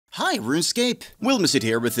Hi RuneScape! Wilmacid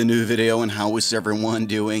here with a new video, and how is everyone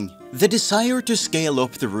doing? The desire to scale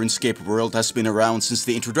up the RuneScape world has been around since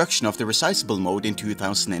the introduction of the resizable mode in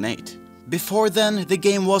 2008. Before then, the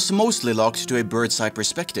game was mostly locked to a bird's eye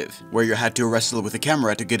perspective, where you had to wrestle with the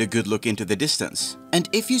camera to get a good look into the distance. And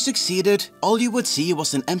if you succeeded, all you would see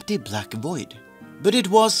was an empty black void. But it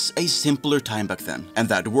was a simpler time back then, and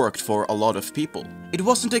that worked for a lot of people. It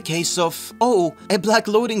wasn't a case of, oh, a black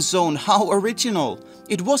loading zone, how original!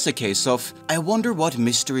 It was a case of, I wonder what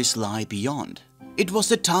mysteries lie beyond. It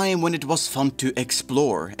was a time when it was fun to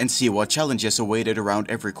explore and see what challenges awaited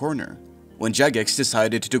around every corner. When Jagex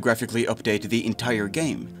decided to graphically update the entire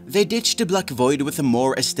game, they ditched the black void with a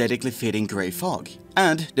more aesthetically fitting grey fog.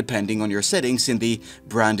 And, depending on your settings in the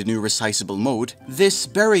brand new resizable mode, this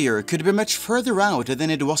barrier could be much further out than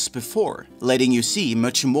it was before, letting you see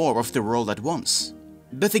much more of the world at once.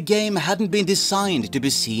 But the game hadn't been designed to be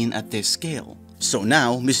seen at this scale. So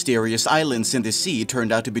now, mysterious islands in the sea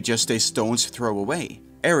turned out to be just a stone's throw away.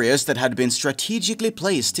 Areas that had been strategically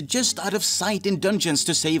placed just out of sight in dungeons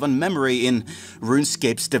to save on memory in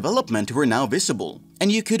RuneScape's development were now visible.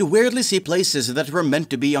 And you could weirdly see places that were meant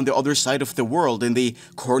to be on the other side of the world in the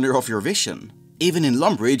corner of your vision. Even in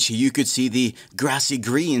Lumbridge, you could see the grassy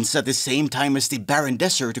greens at the same time as the barren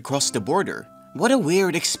desert across the border. What a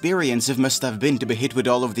weird experience it must have been to be hit with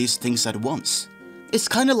all of these things at once. It's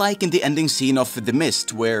kinda like in the ending scene of The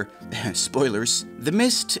Mist where, spoilers, the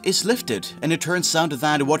mist is lifted and it turns out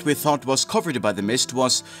that what we thought was covered by the mist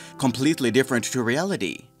was completely different to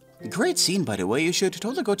reality. Great scene, by the way, you should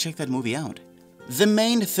totally go check that movie out. The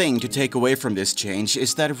main thing to take away from this change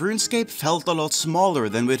is that RuneScape felt a lot smaller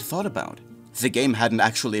than we'd thought about. The game hadn't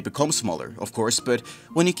actually become smaller, of course, but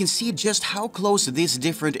when you can see just how close these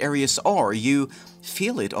different areas are, you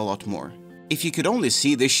feel it a lot more. If you could only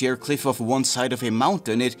see the sheer cliff of one side of a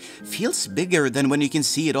mountain, it feels bigger than when you can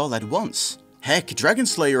see it all at once. Heck,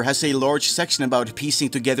 Dragonslayer has a large section about piecing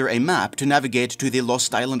together a map to navigate to the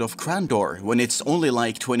lost island of Crandor, when it's only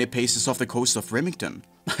like 20 paces off the coast of Remington.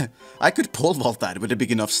 I could pole vault that with a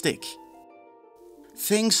big enough stick.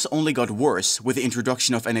 Things only got worse with the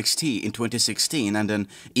introduction of NXT in 2016 and an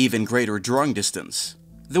even greater drawing distance.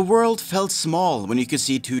 The world felt small when you could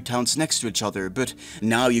see two towns next to each other, but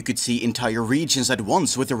now you could see entire regions at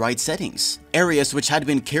once with the right settings. Areas which had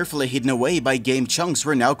been carefully hidden away by game chunks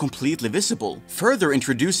were now completely visible, further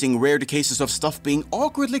introducing rare cases of stuff being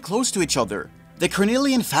awkwardly close to each other. The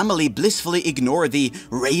Cornelian family blissfully ignore the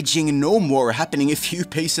raging no more happening a few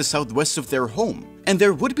paces southwest of their home, and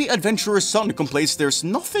their would-be adventurer's son complains there's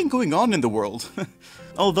nothing going on in the world.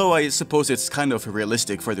 Although I suppose it's kind of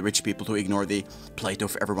realistic for the rich people to ignore the plight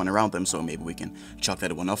of everyone around them, so maybe we can chalk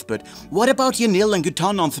that one off. But what about Yanil and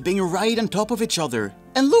Gutanonth being right on top of each other?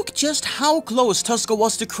 And look just how close Tuska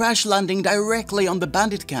was to crash landing directly on the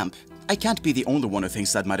bandit camp. I can't be the only one who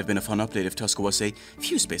thinks that might have been a fun update if Tuska was a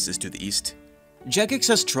few spaces to the east. Jagex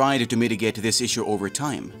has tried to mitigate this issue over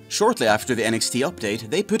time. Shortly after the NXT update,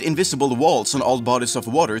 they put invisible walls on all bodies of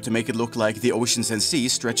water to make it look like the oceans and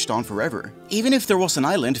seas stretched on forever, even if there was an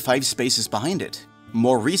island 5 spaces behind it.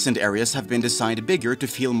 More recent areas have been designed bigger to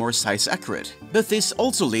feel more size accurate, but this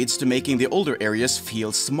also leads to making the older areas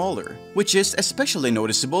feel smaller, which is especially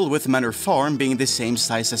noticeable with Manor Farm being the same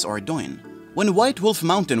size as Ardoin. When White Wolf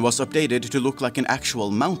Mountain was updated to look like an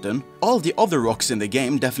actual mountain, all the other rocks in the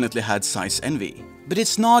game definitely had size envy. But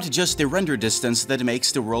it's not just the render distance that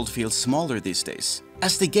makes the world feel smaller these days.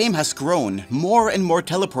 As the game has grown, more and more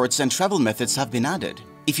teleports and travel methods have been added.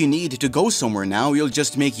 If you need to go somewhere now, you'll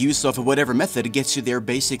just make use of whatever method gets you there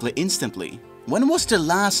basically instantly. When was the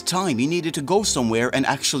last time you needed to go somewhere and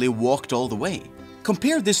actually walked all the way?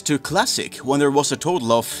 Compare this to Classic, when there was a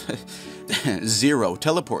total of 0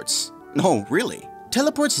 teleports. No, really.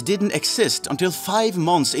 Teleports didn't exist until 5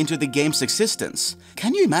 months into the game's existence.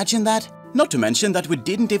 Can you imagine that? Not to mention that we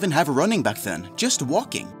didn't even have running back then, just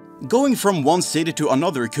walking. Going from one city to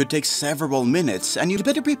another could take several minutes, and you'd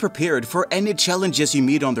better be prepared for any challenges you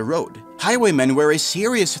meet on the road. Highwaymen were a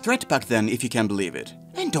serious threat back then, if you can believe it.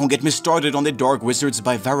 And don't get me started on the Dark Wizards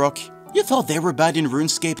by Varrock. You thought they were bad in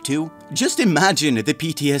RuneScape too? Just imagine the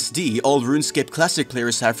PTSD all RuneScape Classic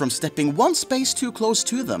players have from stepping one space too close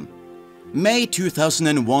to them. May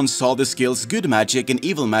 2001 saw the skills Good Magic and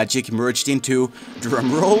Evil Magic merged into,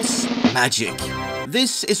 drumrolls, Magic.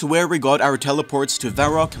 This is where we got our teleports to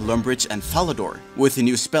Varrock, Lumbridge and Falador, with the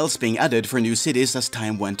new spells being added for new cities as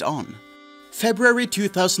time went on. February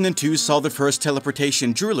 2002 saw the first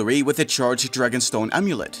teleportation jewelry with the charged Dragonstone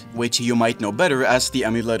Amulet, which you might know better as the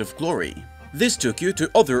Amulet of Glory. This took you to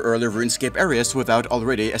other early RuneScape areas without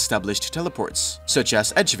already established teleports, such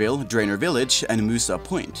as Edgeville, Draenor Village and Musa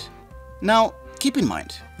Point. Now, Keep in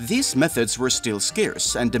mind, these methods were still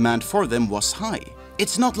scarce and demand for them was high.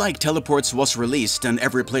 It's not like teleports was released and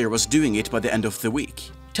every player was doing it by the end of the week.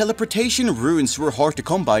 Teleportation runes were hard to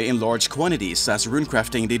come by in large quantities as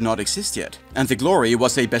runecrafting did not exist yet, and the glory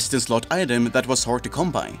was a best-in-slot item that was hard to come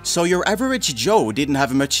by, so your average Joe didn't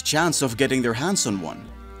have much chance of getting their hands on one.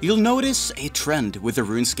 You'll notice a trend with the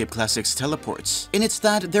RuneScape Classics teleports, and it's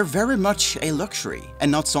that they're very much a luxury and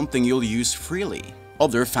not something you'll use freely.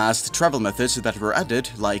 Other fast travel methods that were added,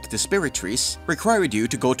 like the spirit trees, required you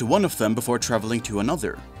to go to one of them before traveling to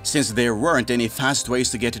another. Since there weren't any fast ways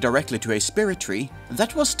to get directly to a spirit tree,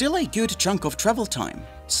 that was still a good chunk of travel time.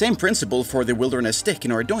 Same principle for the wilderness stick in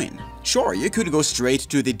Ardoin. Sure, you could go straight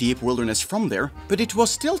to the deep wilderness from there, but it was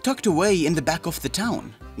still tucked away in the back of the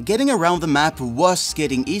town. Getting around the map was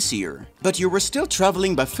getting easier, but you were still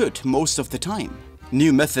traveling by foot most of the time.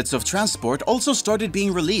 New methods of transport also started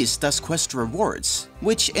being released as quest rewards,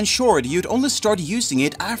 which ensured you'd only start using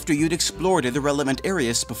it after you'd explored the relevant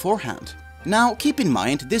areas beforehand. Now, keep in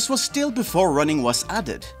mind, this was still before running was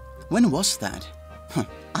added. When was that?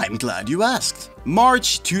 I'm glad you asked.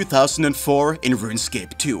 March 2004 in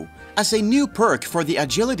RuneScape 2, as a new perk for the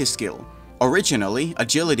agility skill. Originally,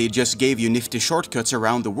 agility just gave you nifty shortcuts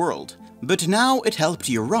around the world, but now it helped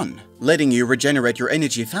you run, letting you regenerate your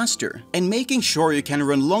energy faster and making sure you can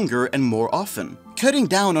run longer and more often, cutting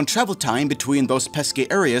down on travel time between those pesky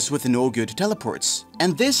areas with no good teleports.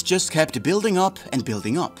 And this just kept building up and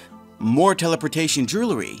building up. More teleportation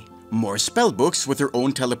jewelry, more spellbooks with their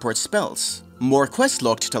own teleport spells, more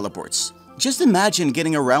quest-locked teleports. Just imagine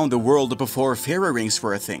getting around the world before fairy rings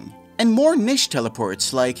were a thing. And more niche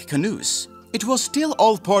teleports like canoes. It was still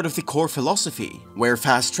all part of the core philosophy, where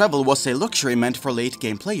fast travel was a luxury meant for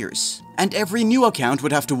late-game players. And every new account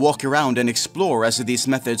would have to walk around and explore as these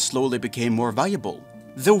methods slowly became more valuable.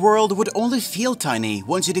 The world would only feel tiny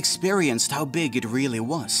once it experienced how big it really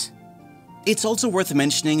was. It's also worth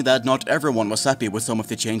mentioning that not everyone was happy with some of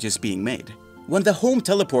the changes being made. When the home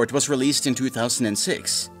teleport was released in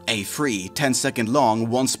 2006, a free 10-second long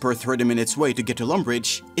once per 30 minutes way to get to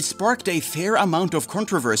Lumbridge, it sparked a fair amount of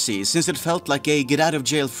controversy since it felt like a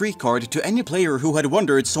get-out-of-jail-free card to any player who had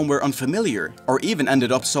wandered somewhere unfamiliar or even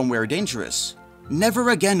ended up somewhere dangerous.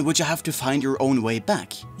 Never again would you have to find your own way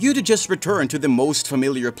back. You'd just return to the most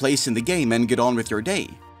familiar place in the game and get on with your day.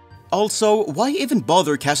 Also, why even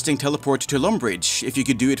bother casting teleport to Lumbridge if you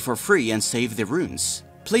could do it for free and save the runes?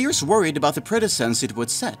 Players worried about the precedence it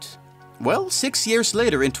would set. Well, 6 years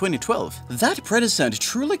later in 2012, that precedent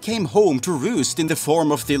truly came home to roost in the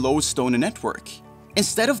form of the Lodestone network.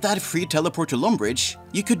 Instead of that free teleport to Lumbridge,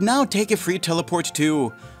 you could now take a free teleport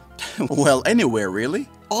to... well, anywhere really.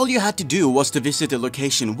 All you had to do was to visit the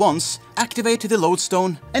location once, activate the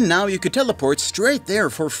Lodestone, and now you could teleport straight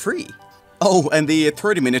there for free. Oh, and the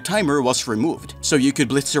 30-minute timer was removed, so you could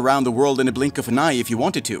blitz around the world in a blink of an eye if you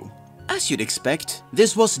wanted to. As you'd expect,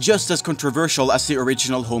 this was just as controversial as the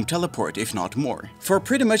original home teleport, if not more, for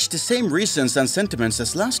pretty much the same reasons and sentiments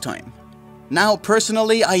as last time. Now,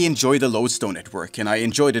 personally, I enjoy the Lodestone network, and I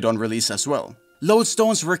enjoyed it on release as well.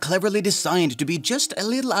 Lodestones were cleverly designed to be just a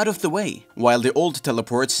little out of the way, while the old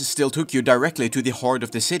teleports still took you directly to the heart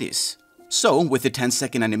of the cities. So, with the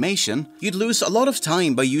 10-second animation, you'd lose a lot of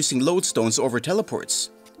time by using Lodestones over teleports.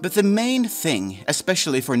 But the main thing,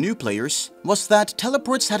 especially for new players, was that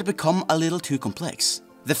teleports had become a little too complex.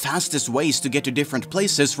 The fastest ways to get to different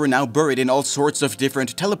places were now buried in all sorts of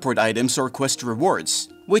different teleport items or quest rewards,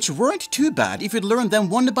 which weren't too bad if you'd learned them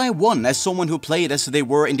one by one as someone who played as they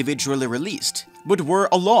were individually released, but were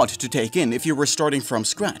a lot to take in if you were starting from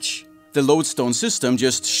scratch. The Lodestone system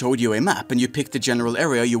just showed you a map and you picked the general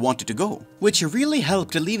area you wanted to go, which really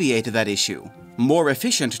helped alleviate that issue. More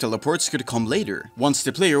efficient teleports could come later, once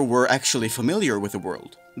the player were actually familiar with the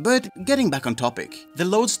world. But getting back on topic, the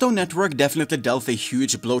Lodestone network definitely dealt a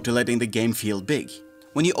huge blow to letting the game feel big.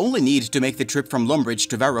 When you only need to make the trip from Lumbridge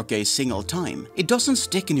to Varrock a single time, it doesn't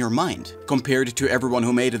stick in your mind, compared to everyone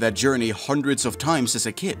who made that journey hundreds of times as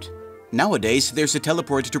a kid. Nowadays, there's a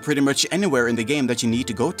teleport to pretty much anywhere in the game that you need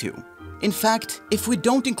to go to. In fact, if we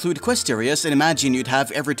don't include quest areas and imagine you'd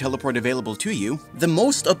have every teleport available to you, the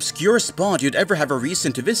most obscure spot you'd ever have a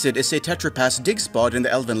reason to visit is a Tetra Pass dig spot in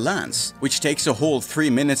the Elven Lands, which takes a whole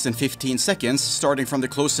 3 minutes and 15 seconds starting from the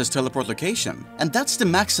closest teleport location. And that's the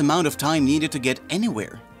max amount of time needed to get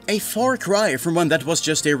anywhere. A far cry from when that was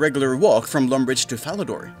just a regular walk from Lumbridge to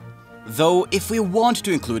Falador. Though, if we want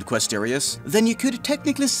to include quest areas, then you could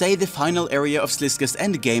technically say the final area of Sliska's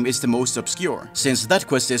endgame is the most obscure, since that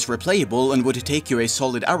quest is replayable and would take you a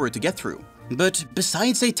solid hour to get through. But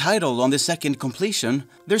besides a title on the second completion,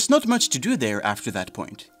 there's not much to do there after that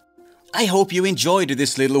point. I hope you enjoyed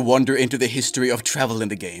this little wander into the history of travel in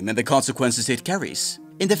the game and the consequences it carries.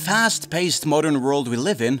 In the fast-paced modern world we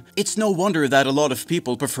live in, it's no wonder that a lot of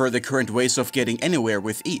people prefer the current ways of getting anywhere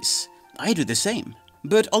with ease. I do the same.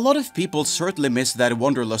 But a lot of people certainly miss that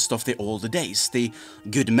wanderlust of the old days, the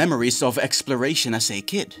good memories of exploration as a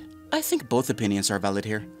kid. I think both opinions are valid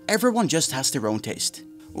here. Everyone just has their own taste.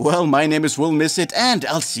 Well, my name is Will Miss It, and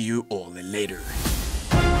I'll see you all later.